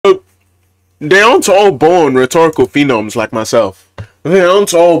they aren't all born rhetorical phenoms like myself. They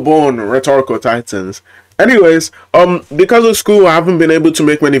aren't all born rhetorical titans. Anyways, because of school, I haven't been able to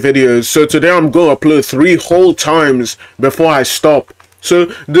make many videos. So today I'm going to upload 3 whole times before I stop. So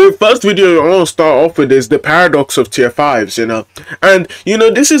the first video I want to start off with is the paradox of tier 5s, and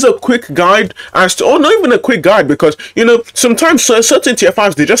this is a quick guide as to, or not even a quick guide, because sometimes certain tier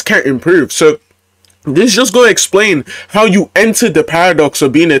 5s, they just can't improve. So this is just going to explain how you enter the paradox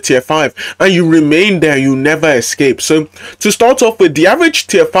of being a tier 5 and you remain there, you never escape. So to start off with, the average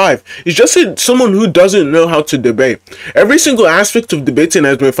tier 5 is just someone who doesn't know how to debate. Every single aspect of debating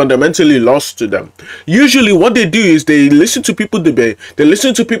has been fundamentally lost to them. Usually what they do is they listen to people debate, they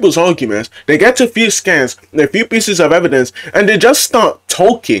listen to people's arguments, they get a few scans, a few pieces of evidence, and they just start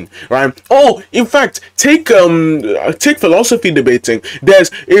talking, right? Oh, in fact, take philosophy debating. There's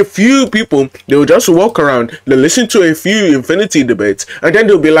a few people, they'll just walk around, they listen to a few infinity debates, and then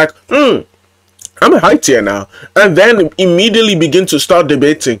they'll be like, I'm a high tier now, and then immediately begin to start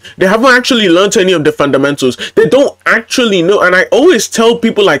debating. They haven't actually learned any of the fundamentals. They don't actually know. And I always tell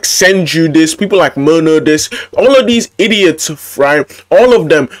people like Senju this, people like Mono this, all of these idiots, right? All of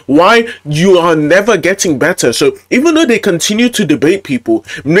them, why you are never getting better. So even though they continue to debate people,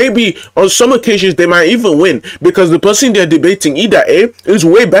 maybe on some occasions they might even win because the person they're debating either A is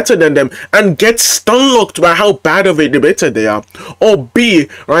way better than them and gets stun-locked by how bad of a debater they are, or B,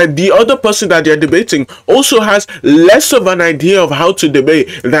 right, the other person that they're debating also has less of an idea of how to debate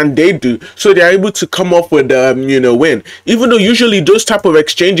than they do, so they're able to come up with win, even though usually those type of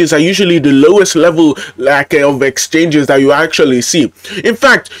exchanges are usually the lowest level of exchanges that you actually see. In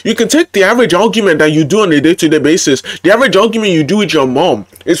fact, you can take the average argument that you do on a day-to-day basis, the average argument you do with your mom,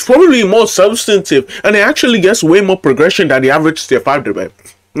 it's probably more substantive and it actually gets way more progression than the average tier 5 debate.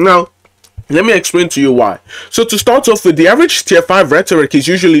 Now let me explain to you why. So to start off with, the average tier 5 rhetoric is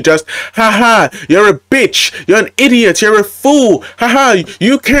usually just, haha, you're a bitch, you're an idiot, you're a fool, haha,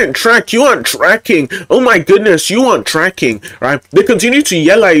 you can't track, you aren't tracking, oh my goodness, you aren't tracking, right? They continue to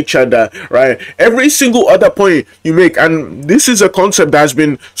yell at each other, right? Every single other point you make, and this is a concept that has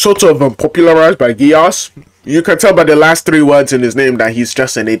been sort of popularized by Gias. You can tell by the last 3 words in his name that he's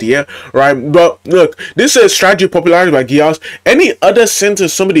just an idiot, right? But look, this is a strategy popularized by Gias. Any other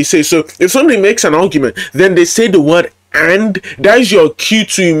sentence somebody says, so if somebody makes an argument, then they say the word and, that is your cue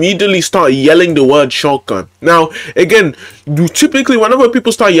to immediately start yelling the word shotgun. Now, again, typically whenever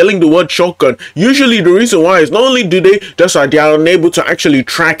people start yelling the word shotgun, usually the reason why is not only do they are unable to actually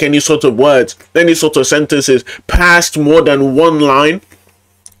track any sort of words, any sort of sentences past more than 1 line,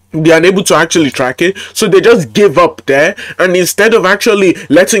 they are unable to actually track it, so they just give up there, and instead of actually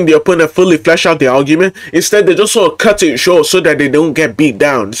letting the opponent fully flesh out the argument, instead they just sort of cut it short so that they don't get beat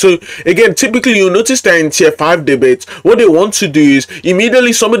down. So again, typically you'll notice that in tier 5 debates, what they want to do is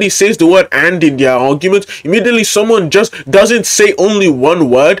immediately somebody says the word and in their argument, immediately someone just doesn't say only 1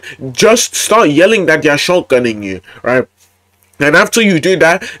 word, just start yelling that they're shotgunning you, right? And after you do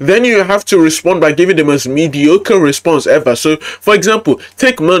that, then you have to respond by giving the most mediocre response ever. So, for example,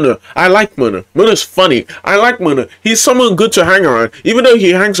 take Mono. I like Mono. Mono's funny. I like Mono. He's someone good to hang around. Even though he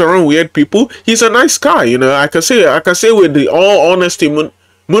hangs around weird people, he's a nice guy. I can say with the all honesty,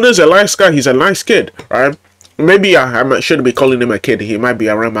 Mono's a nice guy. He's a nice kid, right? Maybe I shouldn't be calling him a kid. He might be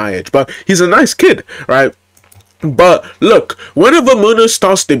around my age, but he's a nice kid, right? But look, whenever Mono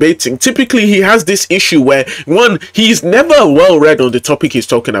starts debating, typically he has this issue where, one, he's never well read on the topic he's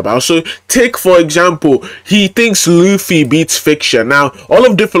talking about. So take, for example, he thinks Luffy beats fiction. Now, all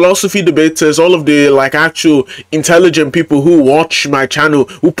of the philosophy debaters, all of the actual intelligent people who watch my channel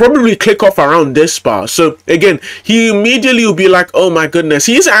will probably click off around this part. So again, he immediately will be like, oh my goodness,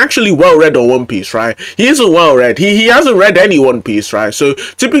 he isn't actually well read on One Piece, right? He isn't well read. He hasn't read any One Piece, right? So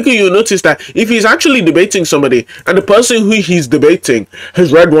typically you'll notice that if he's actually debating somebody, and the person who he's debating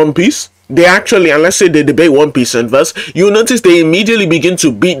has read One Piece, they actually, and let's say they debate One Piece and verse, you'll notice they immediately begin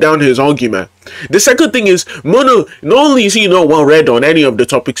to beat down his argument. The second thing is, Mono, not only is he not well read on any of the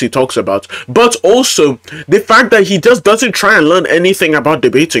topics he talks about, but also the fact that he just doesn't try and learn anything about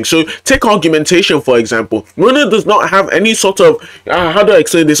debating. So take argumentation, for example. Mono does not have any sort of, how do I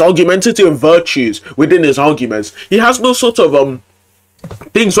explain this, argumentative virtues within his arguments. He has no sort of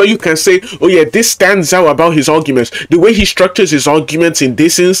things where you can say, oh yeah, this stands out about his arguments. The way he structures his arguments in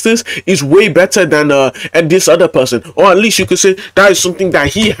this instance is way better than and this other person, or at least you could say that is something that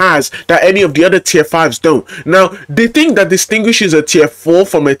he has that any of the other tier 5s don't. Now, the thing that distinguishes a tier 4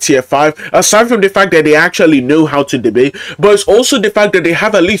 from a tier 5, aside from the fact that they actually know how to debate, but it's also the fact that they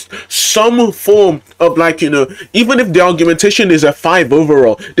have at least some form of even if the argumentation is a 5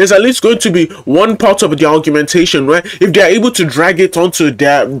 overall, there's at least going to be one part of the argumentation where if they're able to drag it on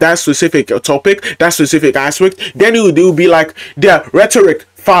down to that specific topic, that specific aspect, then it will be like their rhetoric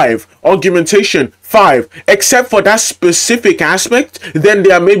 5, argumentation 5, except for that specific aspect, then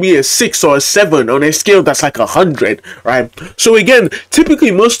there may be a 6 or a 7 on a scale that's like 100, right? So again,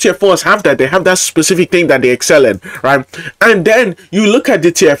 typically most tier 4s have that. They have that specific thing that they excel in, right? And then you look at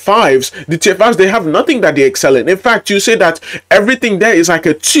the tier 5s. The tier 5s, they have nothing that they excel in. In fact, you say that everything there is like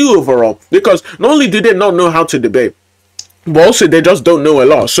a 2 overall, because not only do they not know how to debate, but also they just don't know a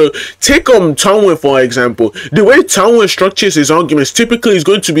lot. So take Tanwen for example. The way Tanwen structures his arguments typically is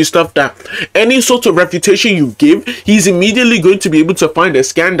going to be stuff that any sort of refutation you give, he's immediately going to be able to find a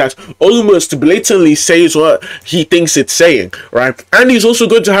scan that almost blatantly says what he thinks it's saying, right? And he's also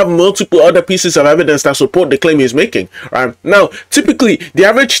going to have multiple other pieces of evidence that support the claim he's making, right? Now typically the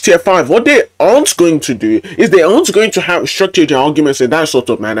average tier 5, what they aren't going to do is they aren't going to have structured their arguments in that sort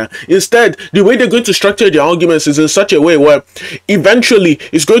of manner. Instead, the way they're going to structure their arguments is in such a way where eventually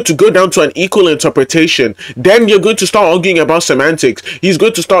it's going to go down to an equal interpretation. Then you're going to start arguing about semantics. He's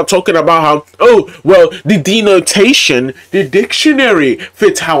going to start talking about how, oh well, the denotation, the dictionary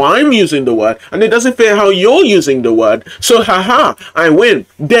fits how I'm using the word and it doesn't fit how you're using the word, so haha, I win.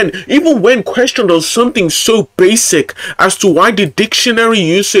 Then even when questioned on something so basic as to why the dictionary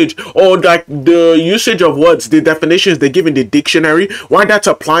usage, or like the usage of words, the definitions they give in the dictionary, why that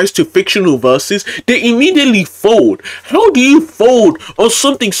applies to fictional verses, they immediately fold. How do you fold on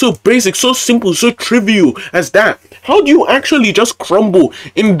something so basic, so simple, so trivial as that? How do you actually just crumble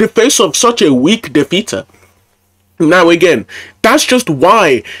in the face of such a weak defeater? Now again, that's just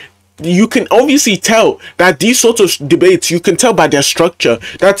why you can obviously tell that these sorts of debates, you can tell by their structure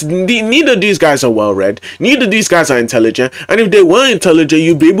that neither of these guys are well read, neither of these guys are intelligent, and if they were intelligent,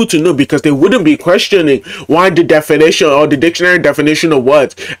 you'd be able to know, because they wouldn't be questioning why the definition or the dictionary definition of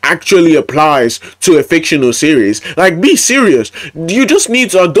words actually applies to a fictional series. Like, be serious. You just need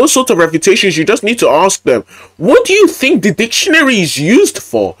those sort of refutations, you just need to ask them, what do you think the dictionary is used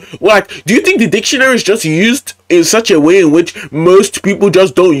for? Like, do you think the dictionary is just used in such a way in which most people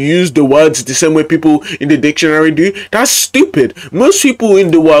just don't use the words the same way people in the dictionary do? That's stupid. Most people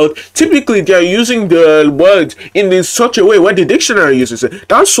in the world, typically they're using the words in such a way where the dictionary uses it.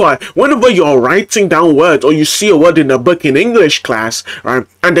 That's why whenever you're writing down words or you see a word in a book in English class, right,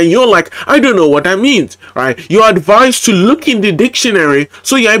 and then you're like, I don't know what that means, right, you're advised to look in the dictionary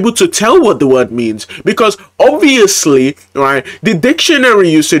so you're able to tell what the word means, because obviously, right, the dictionary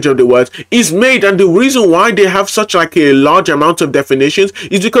usage of the words is made, and the reason why they have such like a large amount of definitions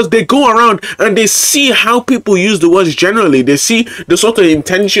is because they go around and they see how people use the words generally. They see the sort of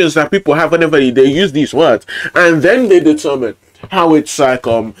intentions that people have whenever they use these words, and then they determine how it's like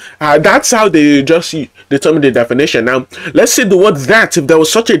that's how they just determine the definition. Now let's say the word that, if there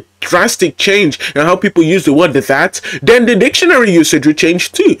was such a drastic change in how people use the word that, then the dictionary usage would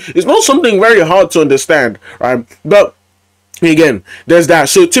change too. It's not something very hard to understand, right? But again, there's that.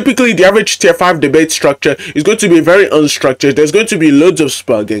 So typically the average tier 5 debate structure is going to be very unstructured. There's going to be loads of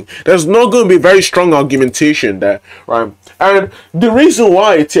spugging. There's not going to be very strong argumentation there, right? And the reason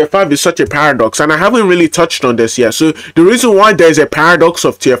why tier 5 is such a paradox, and I haven't really touched on this yet, so the reason why there's a paradox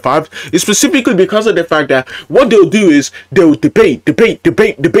of tier 5 is specifically because of the fact that what they'll do is they'll debate,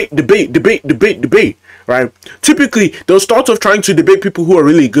 right? Typically they'll start off trying to debate people who are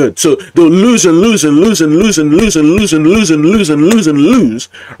really good, so they'll lose and lose and lose and lose and lose and lose and lose and lose and lose and lose,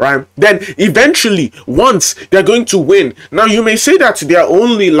 right? Then eventually once they're going to win. Now you may say that they're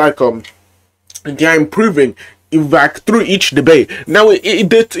only like they're improving back through each debate. Now it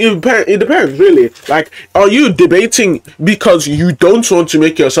depends really. Like, are you debating because you don't want to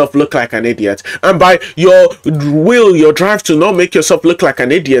make yourself look like an idiot, and by your drive to not make yourself look like an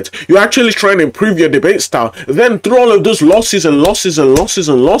idiot, you're actually trying to improve your debate style? Then through all of those losses and losses and losses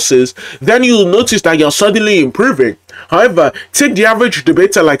and losses, then you'll notice that you're suddenly improving. However, take the average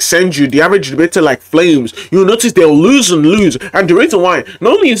debater like Senju, the average debater like Flames, you'll notice they'll lose and lose. And the reason why,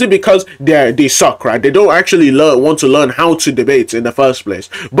 not only is it because they suck, right? They don't actually want to learn how to debate in the first place,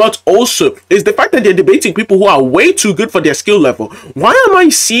 but also is the fact that they're debating people who are way too good for their skill level. Why am I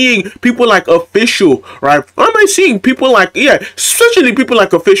seeing people like Official, right? Why am I seeing people like, especially people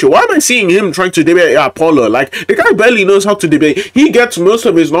like Official? Why am I seeing him trying to debate Apollo? Like, the guy barely knows how to debate. He gets most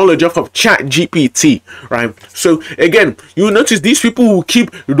of his knowledge off of Chat GPT, right? So again, you will notice these people will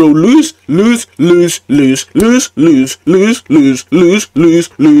keep lose, lose, lose, lose, lose, lose, lose, lose, lose, lose,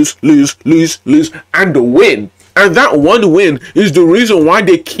 lose, lose, lose, lose, and win. And that one win is the reason why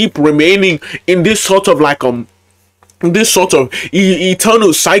they keep remaining in this sort of like this sort of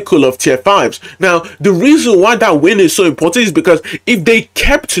eternal cycle of tier 5s. Now, the reason why that win is so important is because if they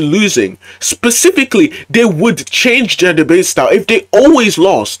kept losing, specifically, they would change their debate style. If they always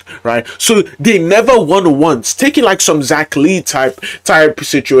lost, right? So they never won once. Taking like some Zach Lee type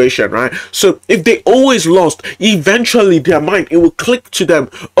situation, right? So if they always lost, eventually their mind, it will click to them,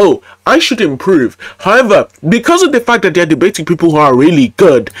 oh, I should improve. However, because of the fact that they're debating people who are really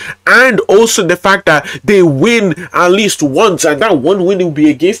good, and also the fact that they win at least once, and that one win will be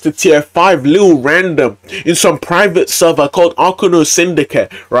against the tier 5 little random in some private server called Arcano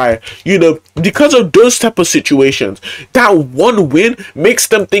Syndicate, right? You know, because of those type of situations, that one win makes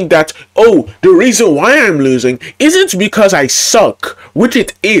them think that, oh, the reason why I'm losing isn't because I suck, which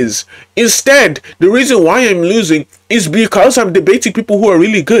it is. Instead, the reason why I'm losing is because I'm debating people who are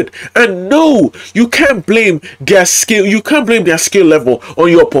really good. And no, you can't blame their skill. You can't blame their skill level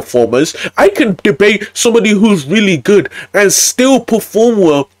on your performance. I can debate somebody who's really good and still perform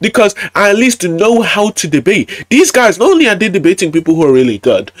well because I at least know how to debate. These guys, not only are they debating people who are really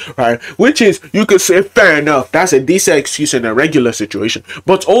good, right? Which is, you could say, fair enough. That's a decent excuse in a regular situation.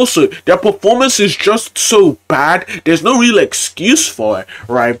 But also, their performance is just so bad. There's no real excuse for it,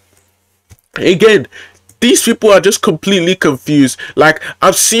 right? Again, these people are just completely confused. Like,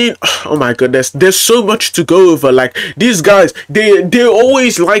 I've seen, oh my goodness, there's so much to go over. Like, these guys, they're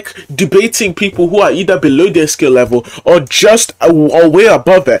always like debating people who are either below their skill level or just or way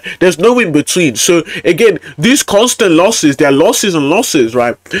above it. There's no in between. So again, these constant losses, they're losses and losses,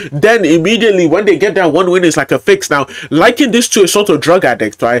 right? Then immediately when they get that one win, it's like a fix. Now, liken this to a sort of drug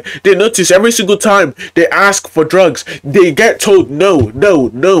addict, right? They notice every single time they ask for drugs, they get told no, no,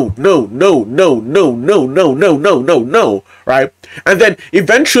 no, no, no, no, no, no, no, right? And then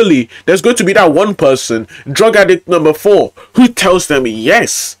eventually there's going to be that one person, drug addict number 4, who tells them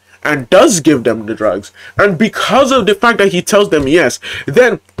yes and does give them the drugs. And because of the fact that he tells them yes,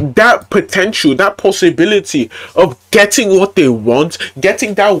 then that potential, that possibility of getting what they want,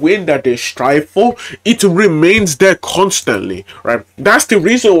 getting that win that they strive for, it remains there constantly, right? That's the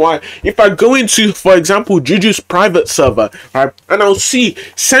reason why if I go into, for example, Juju's private server, right, and I'll see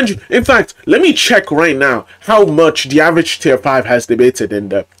in fact, let me check right now how much the average tier 5 has debated in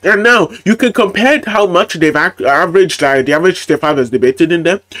there. And now you can compare how much they've averaged, the average tier 5 has debated in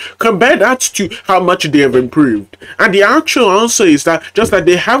there. Compare that to how much they have improved. And the actual answer is that just that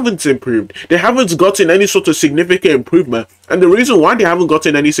they haven't improved. They haven't gotten any sort of significant improvement. And the reason why they haven't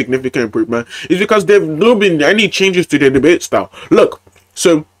gotten any significant improvement is because there have not been any changes to their debate style. Look,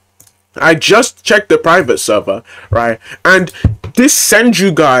 so I just checked the private server, right? And this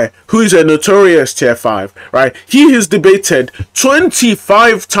Senju guy, who is a notorious tier 5, right? He has debated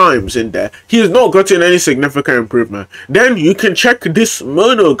 25 times in there. He has not gotten any significant improvement. Then you can check this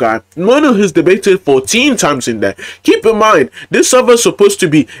Mono guy. Mono has debated 14 times in there. Keep in mind, this server is supposed to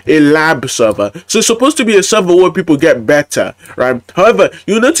be a lab server. So it's supposed to be a server where people get better, right? However,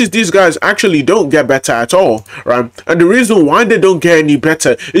 you notice these guys actually don't get better at all, right? And the reason why they don't get any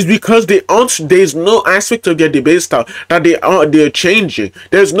better is because there's no aspect of their debate style that they're changing.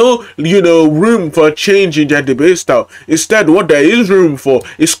 There's no, room for change in their debate style. Instead, what there is room for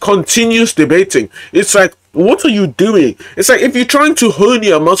is continuous debating. It's like, what are you doing? It's like if you're trying to hone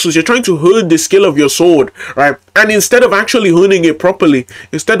your muscles, you're trying to hone the skill of your sword, right? And instead of actually honing it properly,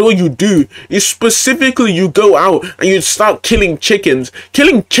 instead what you do is specifically you go out and you start killing chickens.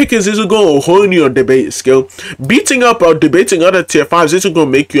 Killing chickens isn't going to hone your debate skill. Beating up or debating other tier 5s isn't going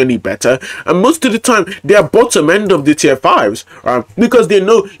to make you any better. And most of the time, they are bottom end of the tier 5s, right? Because they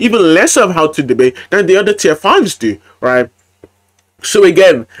know even less of how to debate than the other tier 5s do, right? So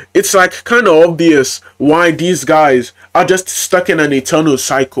again, it's like kind of obvious why these guys are just stuck in an eternal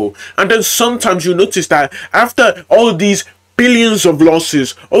cycle. And then sometimes you notice that after all these billions of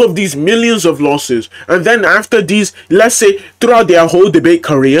losses, all of these millions of losses, and then after these, let's say throughout their whole debate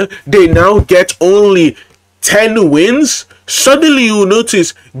career, they now get only 10 wins, suddenly you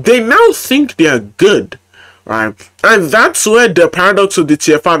notice they now think they are good. Right, and that's where the paradox of the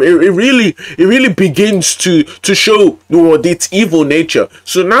tier 5 it really begins to show its evil nature.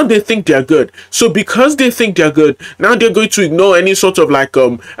 So now they think they're good. So because they think they're good, now they're going to ignore any sort of like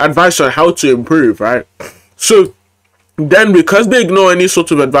advice on how to improve, right? So then because they ignore any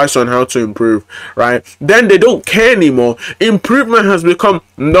sort of advice on how to improve, right, then they don't care anymore. Improvement has become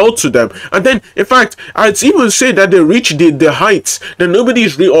null to them. And then in fact, I'd even say that they reach the heights that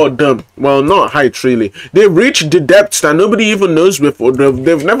nobody's done. Well, not heights really, they reach the depths that nobody even knows before.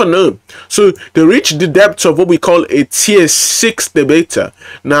 They've never known. So they reach the depths of what we call a tier 6 debater.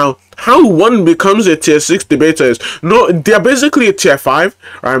 Now how one becomes a tier 6 debater is they're basically a tier 5,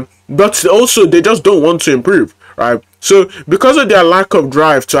 right, but also they just don't want to improve, right? So because of their lack of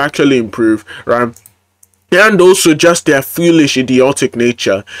drive to actually improve, right, and also just their foolish, idiotic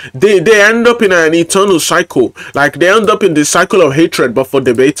nature, they end up in an eternal cycle. Like, they end up in the cycle of hatred, but for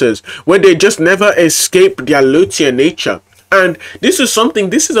debaters, where they just never escape their low-tier nature. And this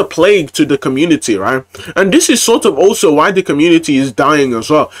is a plague to the community, right? And this is sort of also why the community is dying as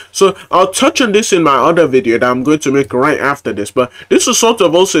well. So I'll touch on this in my other video that I'm going to make right after this. But this is sort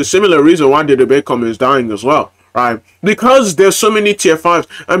of also a similar reason why the debate com is dying as well. Right, because there's so many tier 5s,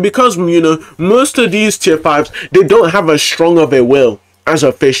 and because, you know, most of these tier 5s, they don't have as strong of a will as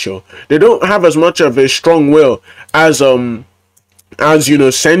official. They don't have as much of a strong will as you know,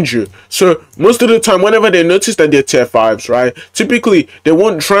 Senju. So most of the time, whenever they notice that they're tier 5s, right, typically they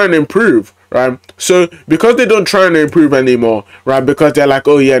won't try and improve, right? So because they don't try and improve anymore, right, because they're like,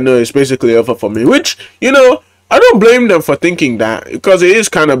 oh yeah, no, it's basically over for me, which, you know, I don't blame them for thinking that, because it is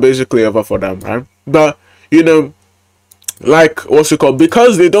kind of basically over for them, right? But, you know, like, what's it called,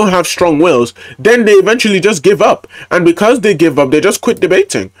 because they don't have strong wills, then they eventually just give up. And because they give up, they just quit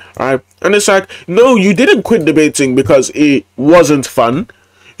debating, right? And it's like, no, you didn't quit debating because it wasn't fun.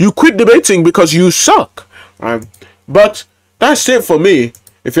 You quit debating because you suck, right? But that's it for me.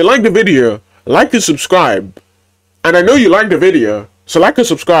 If you like the video, like and subscribe. And I know you like the video, so like and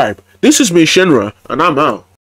subscribe. This is me, Shinra, and I'm out.